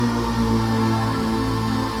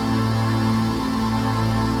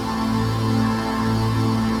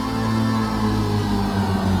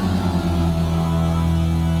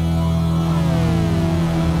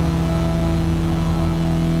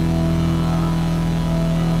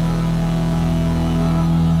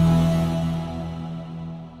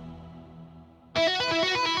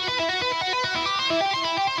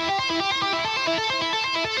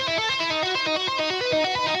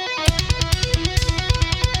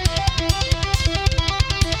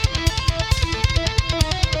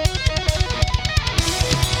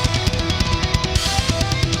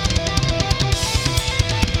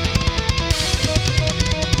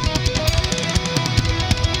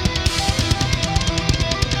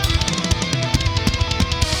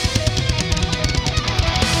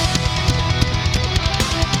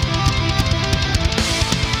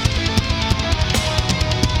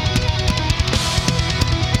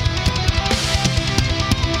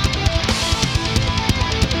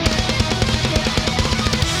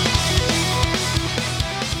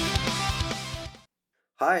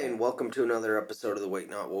Hi, and welcome to another episode of the Wake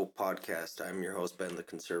Not Woke podcast. I'm your host, Ben the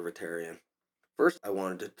Conservatarian. First, I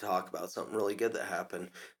wanted to talk about something really good that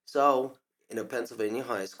happened. So, in a Pennsylvania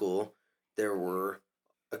high school, there were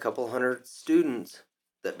a couple hundred students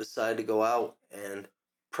that decided to go out and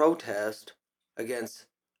protest against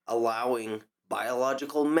allowing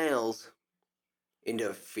biological males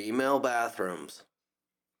into female bathrooms.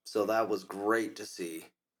 So that was great to see,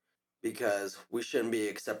 because we shouldn't be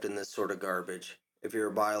accepting this sort of garbage. If you're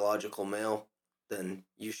a biological male, then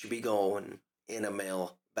you should be going in a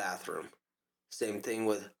male bathroom. Same thing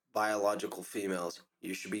with biological females.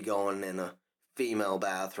 You should be going in a female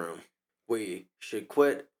bathroom. We should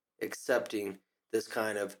quit accepting this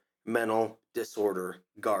kind of mental disorder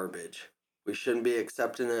garbage. We shouldn't be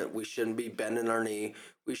accepting it. We shouldn't be bending our knee.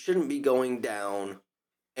 We shouldn't be going down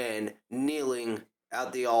and kneeling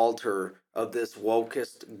at the altar of this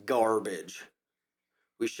wokest garbage.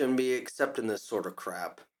 We shouldn't be accepting this sort of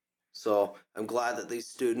crap. So I'm glad that these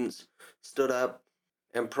students stood up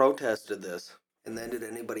and protested this. And then, did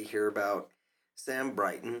anybody hear about Sam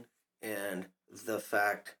Britton and the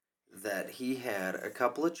fact that he had a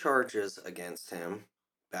couple of charges against him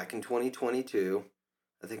back in 2022?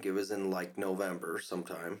 I think it was in like November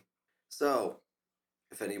sometime. So,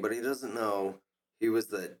 if anybody doesn't know, he was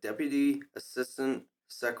the Deputy Assistant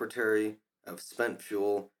Secretary of Spent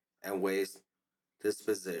Fuel and Waste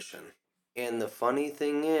Disposition. And the funny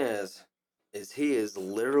thing is he is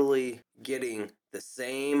literally getting the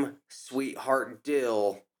same sweetheart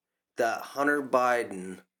deal that Hunter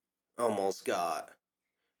Biden almost got.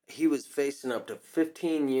 He was facing up to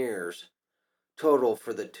 15 years total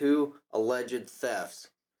for the two alleged thefts.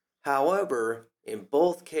 However, in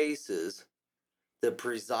both cases, the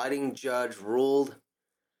presiding judge ruled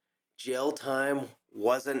jail time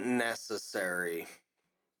wasn't necessary.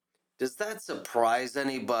 Does that surprise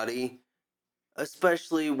anybody?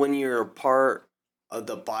 Especially when you're a part of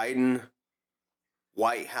the Biden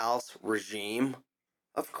White House regime?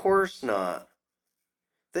 Of course not.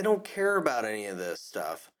 They don't care about any of this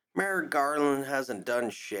stuff. Merrick Garland hasn't done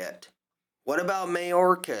shit. What about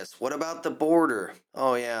Mayorkas? What about the border?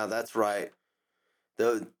 Oh yeah, that's right.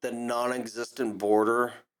 The non-existent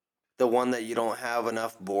border. The one that you don't have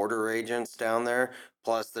enough border agents down there.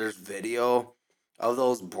 Plus there's video of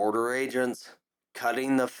those border agents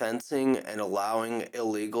cutting the fencing and allowing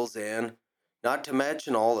illegals in. Not to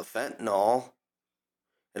mention all the fentanyl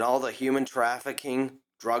and all the human trafficking,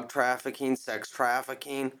 drug trafficking, sex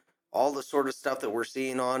trafficking, all the sort of stuff that we're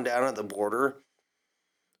seeing on down at the border.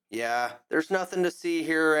 Yeah, there's nothing to see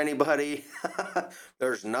here, anybody.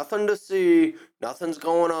 There's nothing to see. Nothing's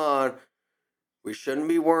going on. We shouldn't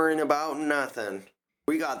be worrying about nothing.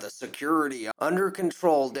 We got the security under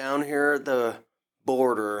control down here at the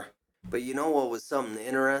border. But you know what was something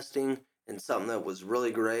interesting and something that was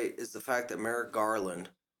really great is the fact that Merrick Garland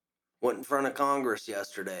went in front of Congress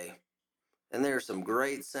yesterday. And there's some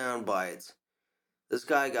great sound bites. This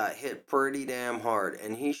guy got hit pretty damn hard,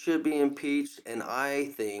 and he should be impeached, and I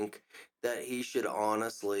think that he should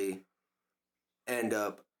honestly end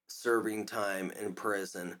up serving time in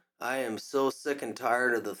prison. I am so sick and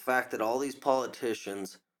tired of the fact that all these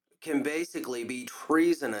politicians can basically be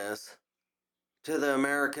treasonous to the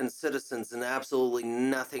American citizens and absolutely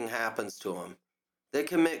nothing happens to them. They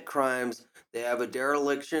commit crimes, they have a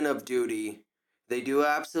dereliction of duty, they do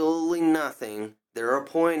absolutely nothing. They're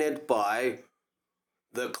appointed by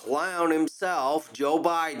the clown himself, Joe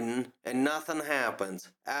Biden, and nothing happens.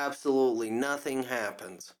 Absolutely nothing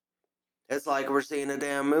happens. It's like we're seeing a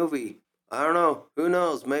damn movie. I don't know. Who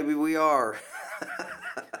knows? Maybe we are.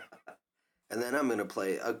 And then I'm going to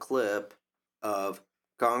play a clip of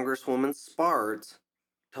Congresswoman Spartz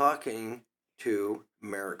talking to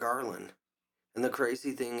Merrick Garland. And the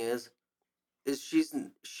crazy thing is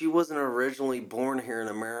she wasn't originally born here in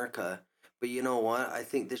America. But you know what? I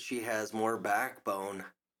think that she has more backbone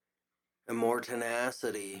and more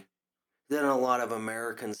tenacity than a lot of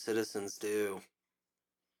American citizens do.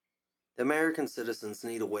 The American citizens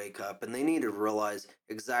need to wake up, and they need to realize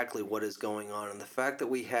exactly what is going on. And the fact that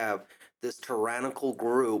we have this tyrannical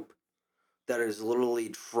group that is literally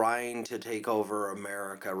trying to take over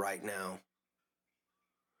America right now.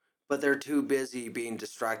 But they're too busy being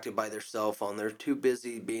distracted by their cell phone. They're too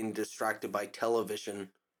busy being distracted by television.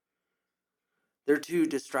 They're too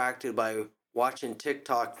distracted by watching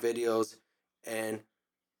TikTok videos and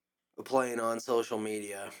playing on social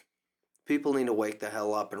media. People need to wake the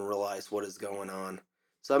hell up and realize what is going on.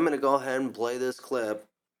 So I'm going to go ahead and play this clip.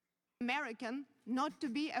 American not to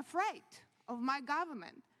be afraid of my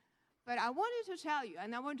government. But I wanted to tell you,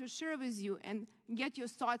 and I want to share with you and get your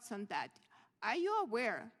thoughts on that. Are you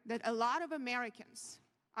aware that a lot of Americans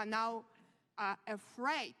are now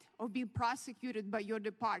afraid of being prosecuted by your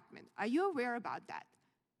department. Are you aware about that?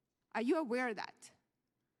 Are you aware of that?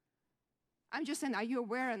 I'm just saying, are you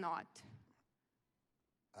aware or not?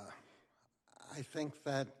 I think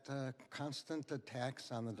that constant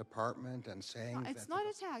attacks on the department and saying No, that... it's not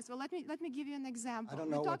attacks. Well, let me give you an example. I don't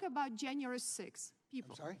know We talk about January 6th.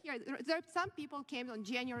 People. I'm sorry? Here, some people came on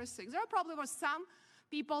January 6th. There probably were some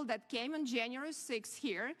people that came on January 6th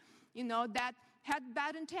here, that had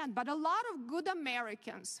bad intent. But a lot of good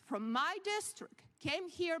Americans from my district came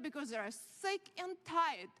here because they are sick and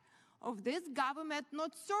tired of this government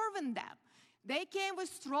not serving them. They came with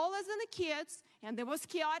strollers and the kids, and there was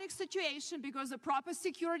chaotic situation because the proper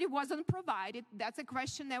security wasn't provided. That's a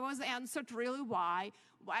question that was answered really why.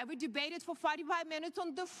 Why we debated for 45 minutes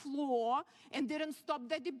on the floor and didn't stop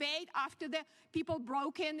the debate after the people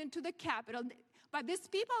broke into the Capitol. But these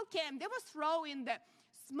people came, they were throwing the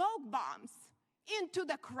smoke bombs into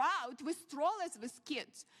the crowd with strollers with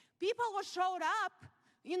kids. People were showed up,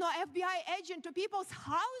 FBI agent to people's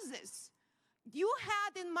houses. You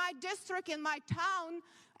had in my district, in my town,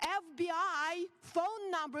 FBI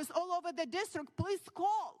phone numbers all over the district. Please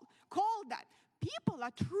call that. People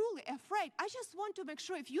are truly afraid. I just want to make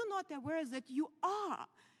sure if you're not aware that you are.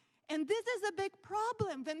 And this is a big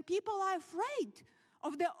problem when people are afraid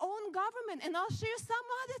of their own government. And I'll share some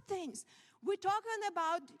other things. We're talking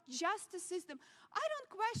about justice system. I don't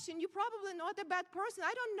question, you're probably not a bad person.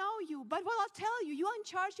 I don't know you, but what I'll tell you, you're in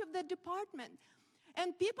charge of the department.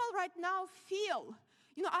 And people right now feel,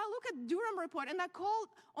 I look at Durham report and I call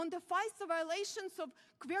on the FISA violations of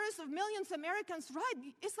queries of millions of Americans, right?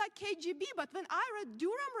 It's like KGB, but when I read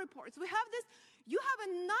Durham reports, we have this, you have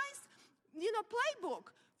a nice,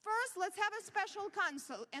 playbook. First, let's have a special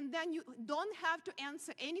counsel, and then you don't have to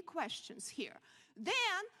answer any questions here.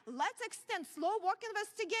 Then, let's extend slow walk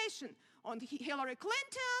investigation on Hillary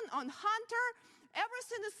Clinton, on Hunter.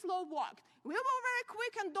 Everything is slow walk. We were very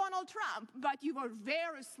quick on Donald Trump, but you were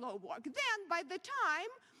very slow walk. Then, by the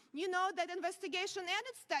time, that investigation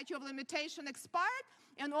ended, statute of limitation expired,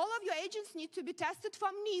 and all of your agents need to be tested for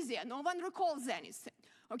amnesia. No one recalls anything.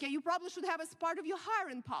 Okay, you probably should have as part of your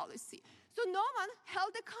hiring policy. So no one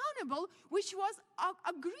held accountable, which was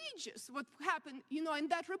egregious what happened, in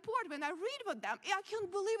that report. When I read about them, I can't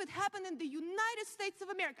believe it happened in the United States of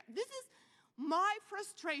America. This is my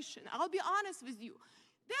frustration. I'll be honest with you.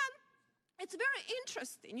 Then it's very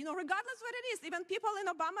interesting, regardless what it is, even people in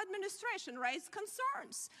Obama administration raised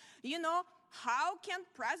concerns. How can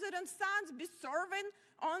President sons be serving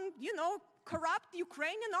on, corrupt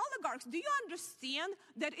Ukrainian oligarchs? Do you understand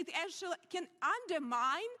that it actually can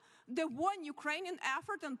undermine the one Ukrainian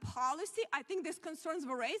effort and policy? I think these concerns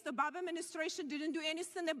were raised. The Obama administration didn't do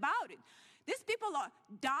anything about it. These people are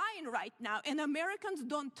dying right now, and Americans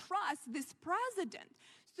don't trust this president.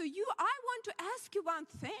 So I want to ask you one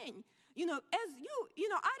thing.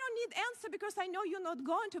 I don't need answer because I know you're not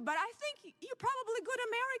going to, but I think you're probably a good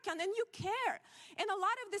American and you care. And a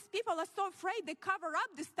lot of these people are so afraid they cover up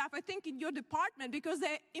this stuff, I think, in your department because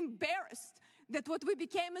they're embarrassed that what we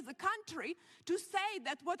became as a country, to say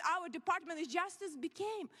that what our Department of Justice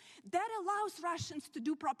became. That allows Russians to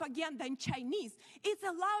do propaganda in Chinese. It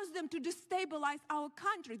allows them to destabilize our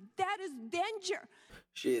country. That is danger.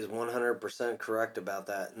 She is 100% correct about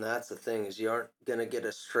that, and that's the thing, is you aren't going to get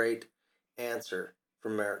a straight answer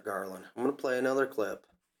from Merrick Garland. I'm going to play another clip.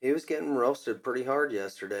 He was getting roasted pretty hard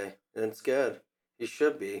yesterday, and it's good. He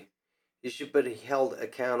should be. He should be held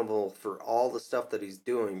accountable for all the stuff that he's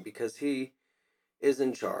doing because he is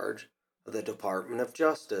in charge of the Department of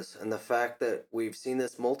Justice. And the fact that we've seen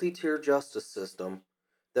this multi-tier justice system,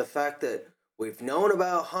 the fact that we've known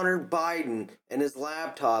about Hunter Biden and his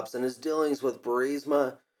laptops and his dealings with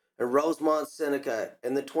Burisma and Rosemont Seneca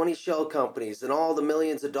and the 20 shell companies and all the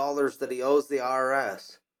millions of dollars that he owes the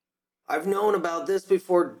IRS. I've known about this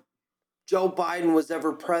before Joe Biden was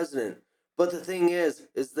ever president. But the thing is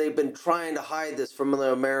they've been trying to hide this from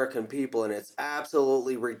the American people, and it's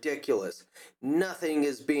absolutely ridiculous. Nothing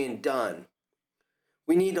is being done.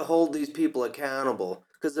 We need to hold these people accountable,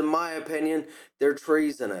 because in my opinion, they're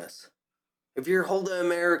treasonous. If you're holding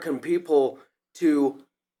American people to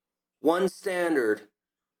one standard,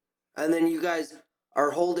 and then you guys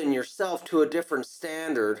are holding yourself to a different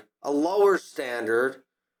standard, a lower standard,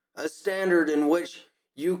 a standard in which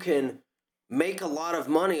you can make a lot of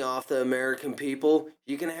money off the American people.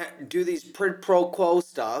 You can do these quid pro quo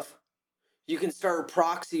stuff. You can start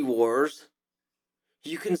proxy wars.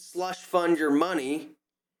 You can slush fund your money.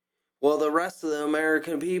 While the rest of the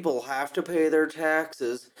American people have to pay their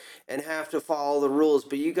taxes and have to follow the rules,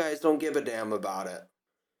 but you guys don't give a damn about it.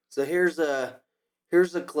 So here's a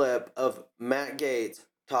clip of Matt Gaetz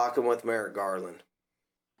talking with Merrick Garland.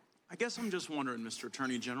 I guess I'm just wondering, Mr.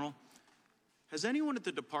 Attorney General, has anyone at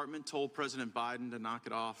the department told President Biden to knock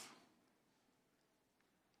it off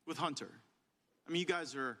with Hunter? I mean, you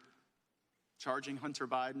guys are charging Hunter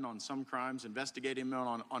Biden on some crimes, investigating him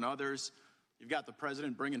on others. You've got the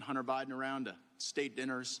president bringing Hunter Biden around to state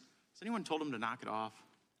dinners. Has anyone told him to knock it off?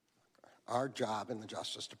 Our job in the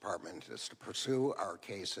Justice Department is to pursue our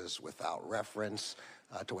cases without reference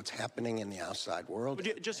to what's happening in the outside world.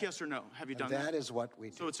 Just yes or no. Have you done that? That is what we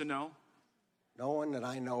do. So it's a no? No one that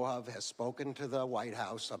I know of has spoken to the White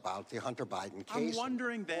House about the Hunter Biden case. I'm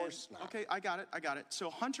wondering then. Of course not. Okay, I got it. So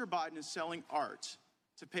Hunter Biden is selling art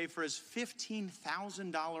to pay for his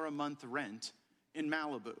 $15,000 a month rent in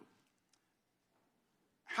Malibu.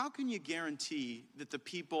 How can you guarantee that the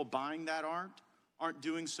people buying that art aren't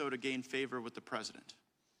doing so to gain favor with the president?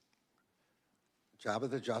 The job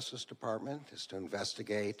of the Justice Department is to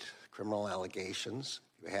investigate criminal allegations.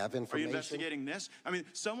 You have information. Are you investigating this? I mean,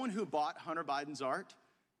 someone who bought Hunter Biden's art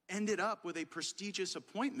ended up with a prestigious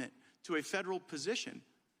appointment to a federal position.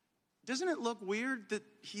 Doesn't it look weird that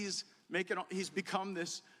he's become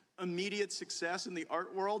this immediate success in the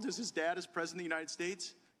art world as his dad is president of the United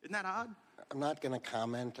States? Isn't that odd? I'm not going to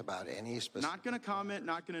comment about any specific... Not going to comment,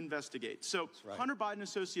 not going to investigate. So right. Hunter Biden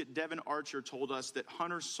associate Devin Archer told us that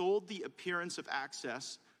Hunter sold the appearance of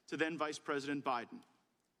access to then Vice President Biden.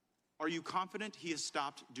 Are you confident he has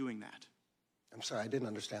stopped doing that? I'm sorry, I didn't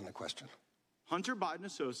understand the question. Hunter Biden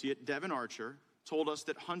associate Devin Archer told us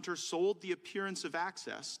that Hunter sold the appearance of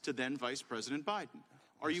access to then Vice President Biden.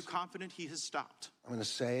 Are you confident he has stopped? I'm going to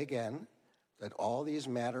say again that all these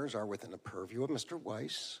matters are within the purview of Mr.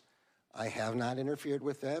 Weiss. I have not interfered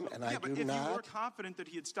with them, and I do not. But if you were confident that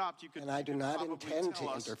he had stopped, you could. And I do not intend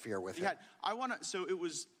to interfere with him. So it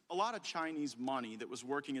was a lot of Chinese money that was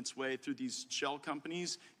working its way through these shell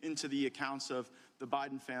companies into the accounts of the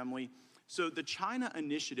Biden family. So the China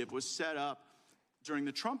initiative was set up during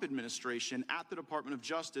the Trump administration at the Department of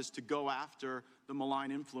Justice to go after the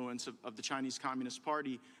malign influence of the Chinese Communist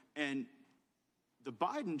Party. And the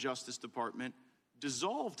Biden Justice Department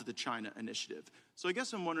dissolved the China initiative. So I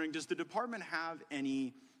guess I'm wondering, does the department have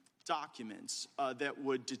any documents that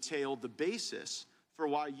would detail the basis for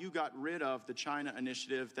why you got rid of the China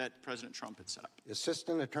initiative that President Trump had set up? The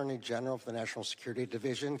Assistant Attorney General for the National Security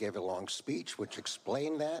Division gave a long speech which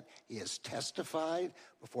explained that. He has testified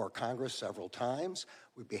before Congress several times.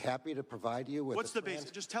 We'd be happy to provide you with... What's the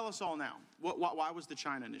basis? Just tell us all now. Why was the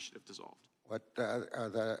China initiative dissolved? What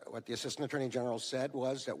the Assistant Attorney General said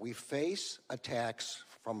was that we face attacks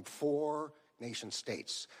from 4 nation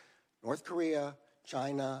states: North Korea,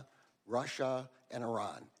 China, Russia, and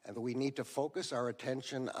Iran, and that we need to focus our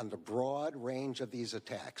attention on the broad range of these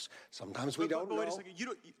attacks. Sometimes we don't know. Wait a second.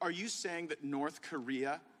 Are you saying that North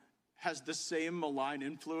Korea has the same malign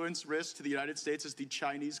influence risk to the United States as the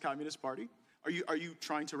Chinese Communist Party? Are you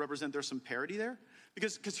trying to represent there's some parity there?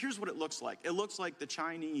 Because here's what it looks like. It looks like the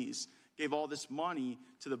Chinese gave all this money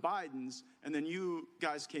to the Bidens, and then you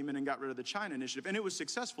guys came in and got rid of the China initiative, and it was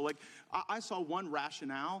successful. Like, I saw one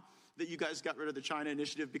rationale that you guys got rid of the China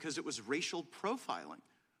initiative because it was racial profiling.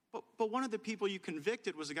 But one of the people you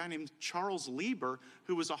convicted was a guy named Charles Lieber,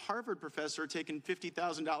 who was a Harvard professor taking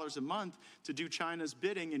 $50,000 a month to do China's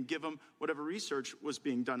bidding and give them whatever research was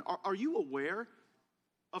being done. Are you aware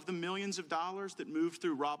of the millions of dollars that moved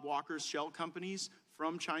through Rob Walker's shell companies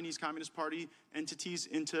from Chinese Communist Party entities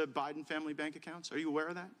into Biden family bank accounts? Are you aware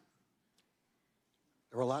of that?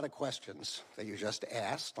 There were a lot of questions that you just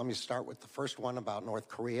asked. Let me start with the first one about North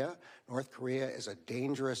Korea. North Korea is a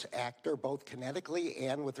dangerous actor, both kinetically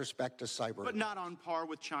and with respect to cyber. But not on par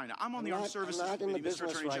with China. I'm on the Armed Services Committee, I'm not in the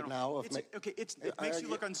business Mr. Attorney right General. now. It makes you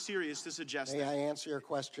look unserious to suggest that. May I answer your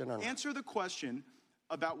question or not? Answer the question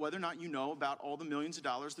about whether or not you know about all the millions of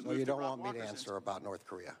dollars that moved you through don't Rob want me to Walker's answer about North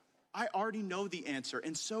Korea? I already know the answer,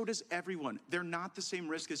 and so does everyone. They're not the same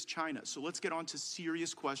risk as China. So let's get on to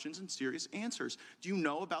serious questions and serious answers. Do you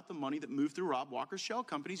know about the money that moved through Rob Walker's shell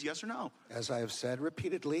companies, yes or no? As I have said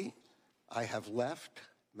repeatedly, I have left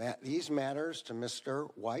these matters to Mr.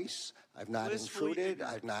 Weiss. I've not intruded.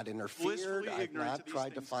 I've not interfered. I've not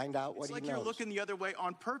tried to find out what he knows. It's like you're looking the other way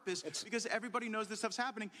on purpose because everybody knows this stuff's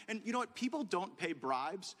happening. And you know what? People don't pay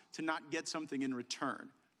bribes to not get something in return.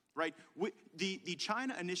 Right? The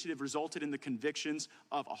China initiative resulted in the convictions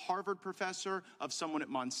of a Harvard professor, of someone at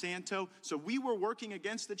Monsanto. So we were working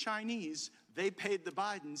against the Chinese. They paid the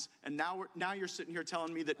Bidens. And now you're sitting here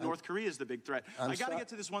telling me that North Korea is the big threat. I got to get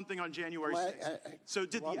to this one thing on January 6th. So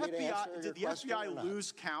did the FBI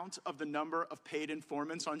lose count of the number of paid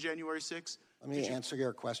informants on January 6th? Let me answer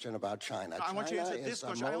your question about China. I want you to answer this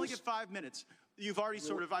question. I only get 5 minutes. You've already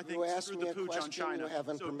sort of, I think, You asked screwed me the a pooch on question China. you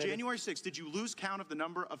haven't So permitted. January 6th, did you lose count of the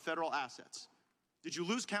number of federal assets? Did you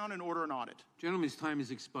lose count and order an audit? Gentleman's time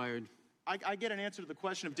has expired. I get an answer to the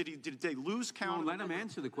question of did they lose count? No, let him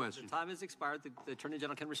answer the question. The time has expired. The Attorney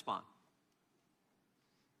General can respond.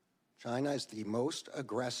 China is the most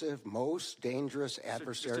aggressive, most dangerous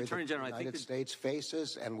adversary Attorney that General, the I think United States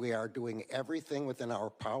faces, and we are doing everything within our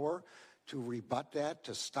power to rebut that,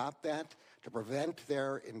 to stop that, to prevent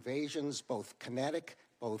their invasions, both kinetic,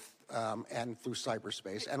 and through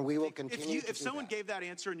cyberspace. And we will continue to do If someone that. gave that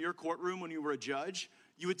answer in your courtroom when you were a judge,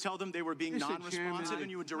 you would tell them they were being Mr. non-responsive Chairman,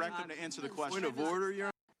 and you would direct them to answer the question. Point of order,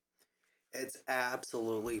 Your It's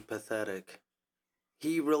absolutely pathetic.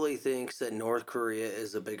 He really thinks that North Korea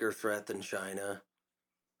is a bigger threat than China.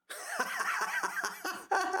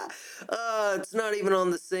 It's not even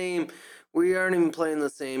on the same. We aren't even playing the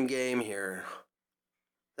same game here.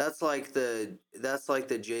 That's like the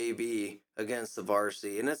JV against the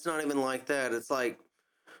varsity, and it's not even like that. It's like,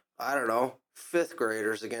 I don't know, fifth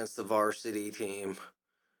graders against the varsity team.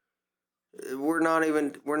 We're not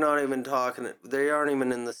even talking. They aren't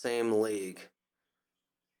even in the same league.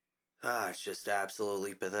 It's just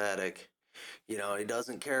absolutely pathetic. You know, he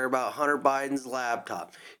doesn't care about Hunter Biden's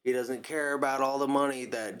laptop. He doesn't care about all the money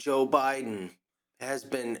that Joe Biden has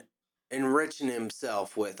been enriching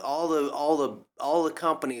himself with. All the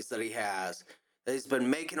companies that he has. That he's been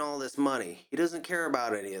making all this money. He doesn't care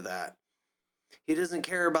about any of that. He doesn't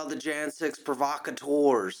care about the Jan 6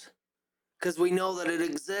 provocateurs. Because we know that it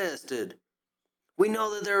existed. We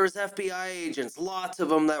know that there was FBI agents, lots of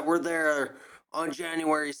them that were there on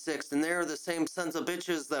January 6th, and they're the same sons of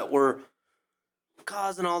bitches that were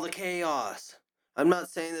causing all the chaos. I'm not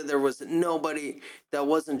saying that there was nobody that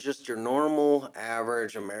wasn't just your normal,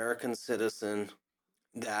 average American citizen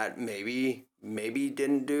that maybe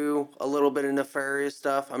didn't do a little bit of nefarious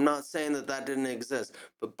stuff. I'm not saying that that didn't exist,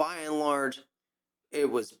 but by and large, it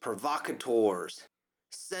was provocateurs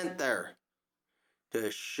sent there to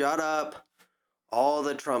shut up all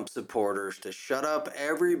the Trump supporters, to shut up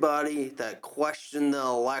everybody that questioned the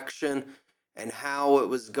election and how it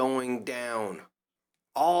was going down.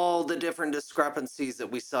 All the different discrepancies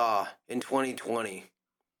that we saw in 2020.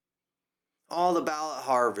 All the ballot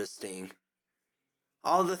harvesting.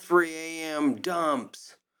 All the 3 a.m.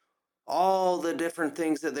 dumps. All the different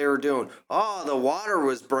things that they were doing. Oh, the water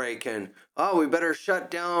was breaking. Oh, we better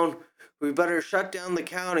shut down the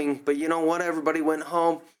counting. But you know what? Everybody went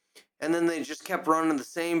home. And then they just kept running the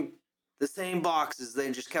same boxes.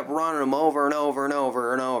 They just kept running them over and over and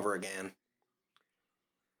over and over again.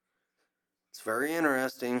 It's very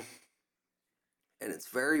interesting. And it's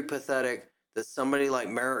very pathetic that somebody like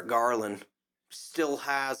Merrick Garland still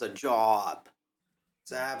has a job.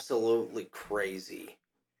 It's absolutely crazy.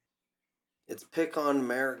 It's Pick on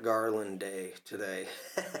Merrick Garland Day today.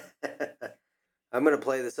 I'm going to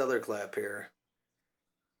play this other clip here.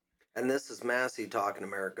 And this is Massey talking to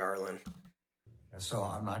Merrick Garland. So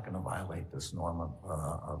I'm not going to violate this norm of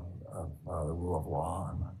the rule of law.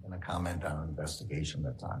 I'm not going to comment on an investigation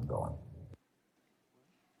that's ongoing.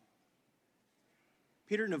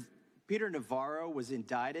 Peter Navarro was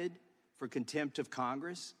indicted for contempt of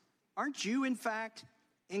Congress. Aren't you, in fact,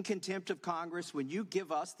 in contempt of Congress when you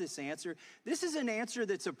give us this answer? This is an answer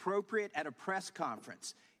that's appropriate at a press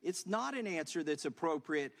conference. It's not an answer that's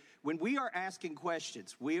appropriate when we are asking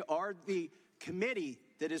questions. We are the committee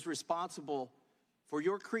that is responsible for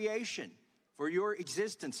your creation, for your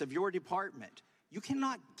existence of your department. You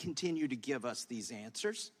cannot continue to give us these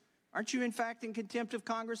answers. Aren't you, in fact, in contempt of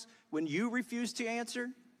Congress when you refuse to answer?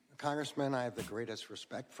 Congressman, I have the greatest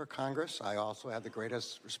respect for Congress. I also have the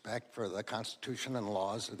greatest respect for the Constitution and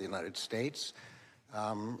laws of the United States.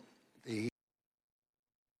 I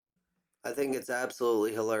think it's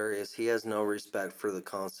absolutely hilarious. He has no respect for the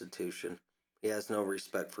Constitution. He has no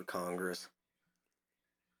respect for Congress.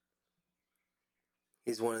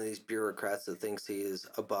 He's one of these bureaucrats that thinks he is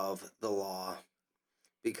above the law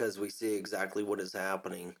because we see exactly what is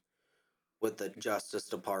happening with the Justice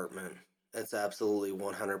Department. It's absolutely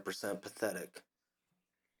 100% pathetic.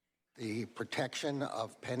 The protection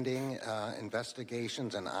of pending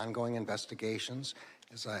investigations and ongoing investigations,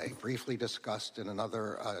 as I briefly discussed in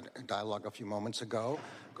another dialogue a few moments ago,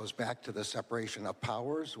 goes back to the separation of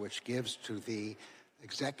powers, which gives to the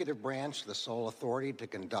executive branch the sole authority to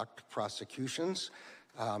conduct prosecutions.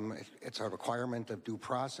 It's a requirement of due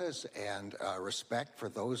process and respect for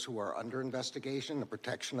those who are under investigation, the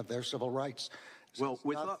protection of their civil rights. Well,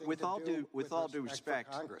 with all due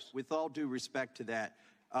respect to that,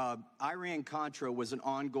 Iran-Contra was an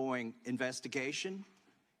ongoing investigation,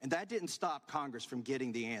 and that didn't stop Congress from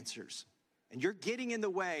getting the answers. and you're getting in the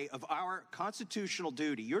way of our constitutional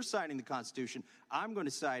duty. You're citing the Constitution. I'm going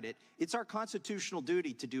to cite it. It's our constitutional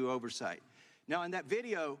duty to do oversight. Now, in that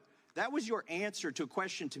video, that was your answer to a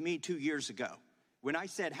question to me 2 years ago when I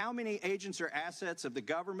said how many agents or assets of the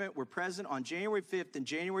government were present on January 5th and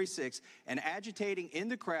January 6th and agitating in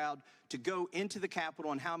the crowd to go into the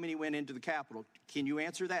Capitol, and how many went into the Capitol. Can you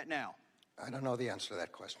answer that now? I don't know the answer to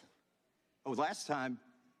that question. Oh, last time,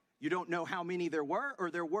 you don't know how many there were,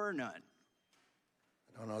 or there were none?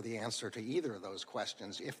 I don't know the answer to either of those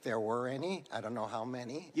questions. If there were any, I don't know how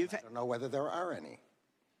many. I don't know whether there are any.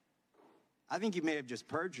 I think you may have just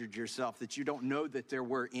perjured yourself that you don't know that there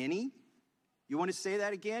were any. You want to say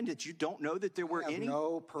that again, that you don't know that there were any? I have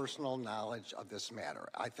no personal knowledge of this matter.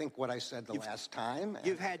 I think what I said the last time.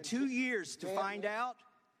 You've had 2 years to find out.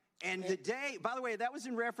 And the day, by the way, that was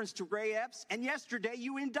in reference to Ray Epps, and yesterday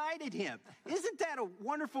you indicted him. Isn't that a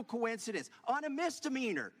wonderful coincidence? On a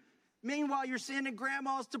misdemeanor. Meanwhile, you're sending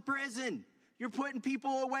grandmas to prison. You're putting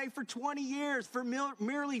people away for 20 years for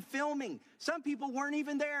merely filming. Some people weren't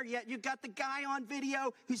even there yet. You've got the guy on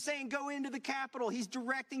video who's saying go into the Capitol. He's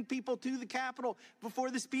directing people to the Capitol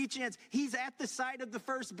before the speech ends. He's at the site of the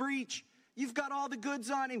first breach. You've got all the goods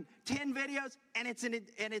on him, 10 videos, and it's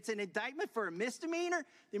an indictment for a misdemeanor?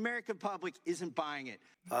 The American public isn't buying it.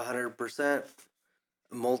 100%.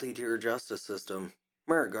 Multi-tier justice system.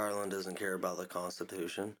 Merrick Garland doesn't care about the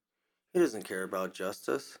Constitution. He doesn't care about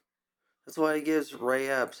justice. That's why he gives Ray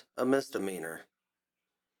Epps a misdemeanor.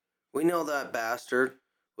 We know that bastard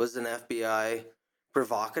was an FBI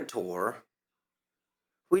provocateur.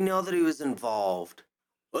 We know that he was involved.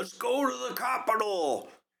 Let's go to the Capitol!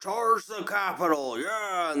 Charge the Capitol!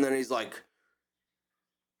 Yeah! And then he's like,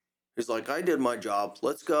 I did my job.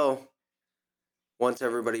 Let's go. Once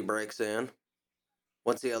everybody breaks in,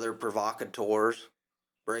 once the other provocateurs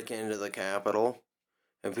break into the Capitol,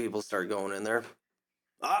 and people start going in there,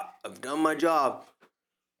 I've done my job.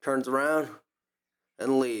 Turns around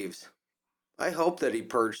and leaves. I hope that he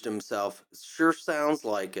purged himself. It sure sounds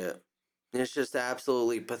like it. It's just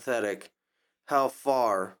absolutely pathetic how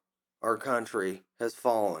far our country has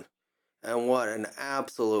fallen. And what an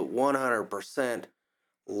absolute 100%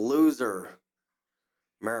 loser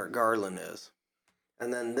Merrick Garland is.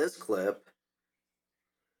 And then this clip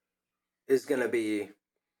is going to be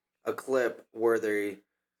a clip where they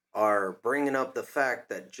are bringing up the fact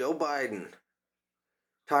that Joe Biden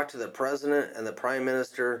talked to the president and the prime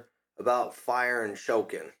minister about firing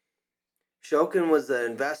Shokin. Shokin was the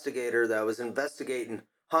investigator that was investigating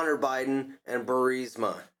Hunter Biden and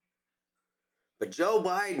Burisma. But Joe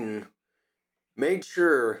Biden made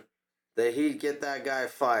sure that he'd get that guy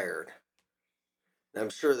fired. And I'm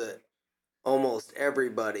sure that almost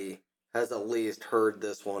everybody has at least heard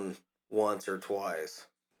this one once or twice.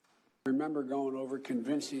 I remember going over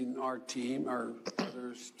convincing our team, or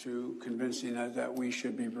others too, convincing us that we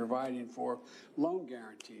should be providing for loan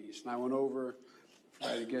guarantees. And I went over,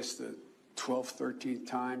 I guess, the 12th, 13th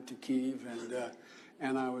time to Kyiv,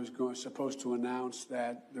 and I was supposed to announce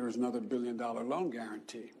that there was another $1 billion loan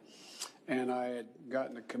guarantee. And I had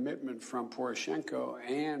gotten a commitment from Poroshenko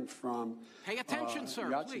and from Pay attention, sir,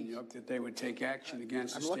 Yatsenyuk that they would take action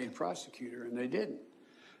against the state prosecutor, and they didn't.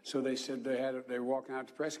 So they said they were walking out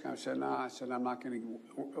to press conference. I said, no, I said, I'm not going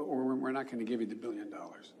to, or we're not going to give you the $1 billion.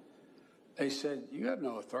 They said, you have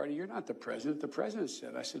no authority. You're not the president. The president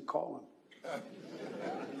said. I said, call him.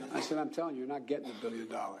 I said, I'm telling you, you're not getting the $1 billion.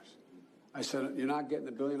 I said, you're not getting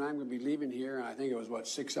the $1 billion. I'm going to be leaving here. And I think it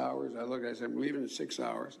was, 6 hours? I looked, I said, I'm leaving in 6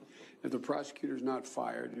 hours. If the prosecutor's not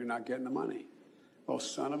fired, you're not getting the money. Well,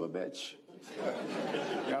 son of a bitch.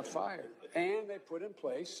 Got fired. And they put in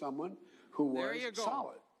place someone who was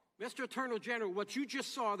solid. Mr. Attorney General, what you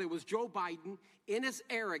just saw there was Joe Biden, in his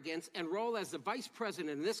arrogance and role as the vice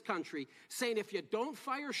president in this country, saying if you don't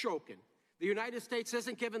fire Shokin, the United States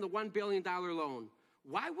isn't given the $1 billion loan.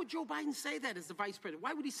 Why would Joe Biden say that as the vice president?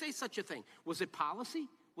 Why would he say such a thing? Was it policy?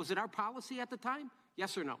 Was it our policy at the time?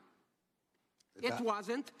 Yes or no? It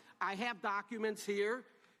wasn't. I have documents here.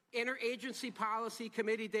 Interagency Policy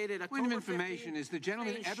Committee dated October 15th. Point of information, is the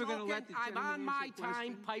gentleman ever going to let the I'm gentleman on my answer time,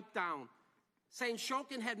 question? pipe down. Saying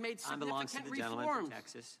Shokin had made significant reforms. From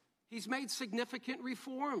Texas. He's made significant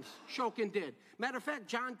reforms. Shokin did. Matter of fact,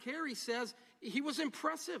 John Kerry says he was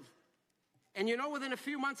impressive. And you know, within a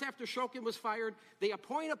few months after Shokin was fired, they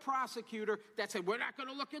appoint a prosecutor that said, we're not going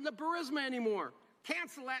to look into Burisma anymore.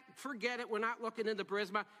 Cancel that. Forget it. We're not looking into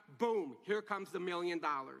Burisma. Boom. Here comes the $1 million.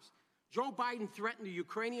 Joe Biden threatened the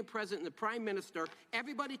Ukrainian president and the prime minister.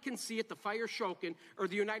 Everybody can see it, to fire Shokin, or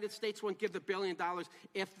the United States won't give the $1 billion.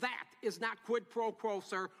 If that is not quid pro quo,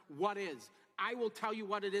 sir, what is? I will tell you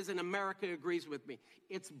what it is, and America agrees with me.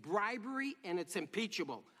 It's bribery, and it's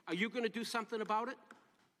impeachable. Are you going to do something about it?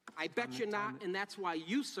 I bet you're not, and that's why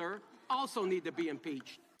you, sir, also need to be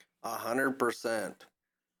impeached. 100%.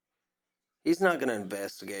 He's not going to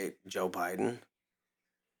investigate Joe Biden.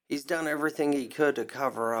 He's done everything he could to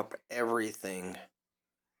cover up everything.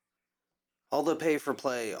 All the pay for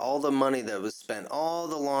play, all the money that was spent, all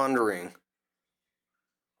the laundering,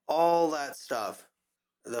 all that stuff.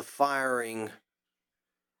 The firing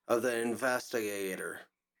of the investigator,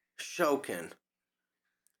 Shokin.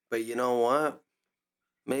 But you know what?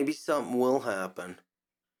 Maybe something will happen.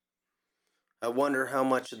 I wonder how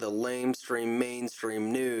much of the lamestream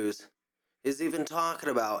mainstream news is even talking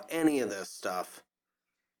about any of this stuff.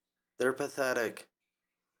 They're pathetic.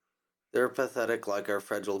 They're pathetic like our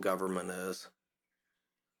federal government is.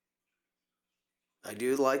 I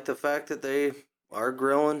do like the fact that they are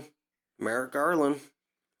grilling Merrick Garland.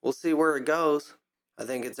 We'll see where it goes. I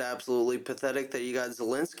think it's absolutely pathetic that you got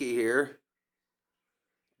Zelensky here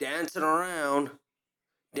dancing around,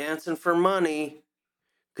 dancing for money,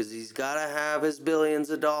 because he's got to have his billions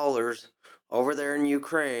of dollars over there in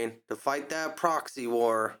Ukraine to fight that proxy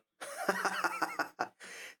war.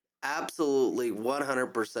 Absolutely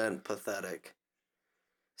 100% pathetic.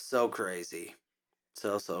 So crazy.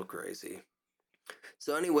 So crazy.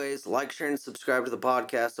 So anyways, like, share, and subscribe to the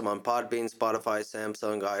podcast. I'm on Podbean, Spotify,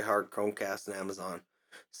 Samsung, iHeart, Chromecast, and Amazon.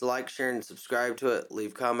 So like, share, and subscribe to it.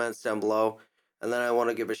 Leave comments down below. And then I want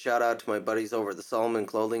to give a shout out to my buddies over at the Solomon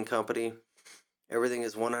Clothing Company. Everything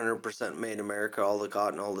is 100% made in America. All the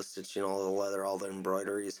cotton, all the stitching, all the leather, all the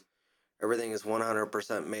embroideries. Everything is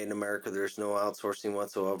 100% made in America. There's no outsourcing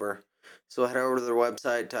whatsoever. So head over to their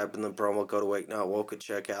website, type in the promo code Wake Not Woke at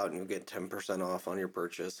checkout, and you'll get 10% off on your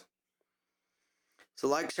purchase. So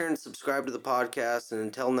like, share, and subscribe to the podcast. And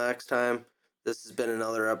until next time, this has been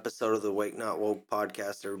another episode of the Wake Not Woke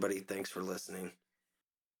podcast. Everybody, thanks for listening.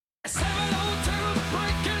 702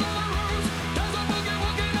 breaking the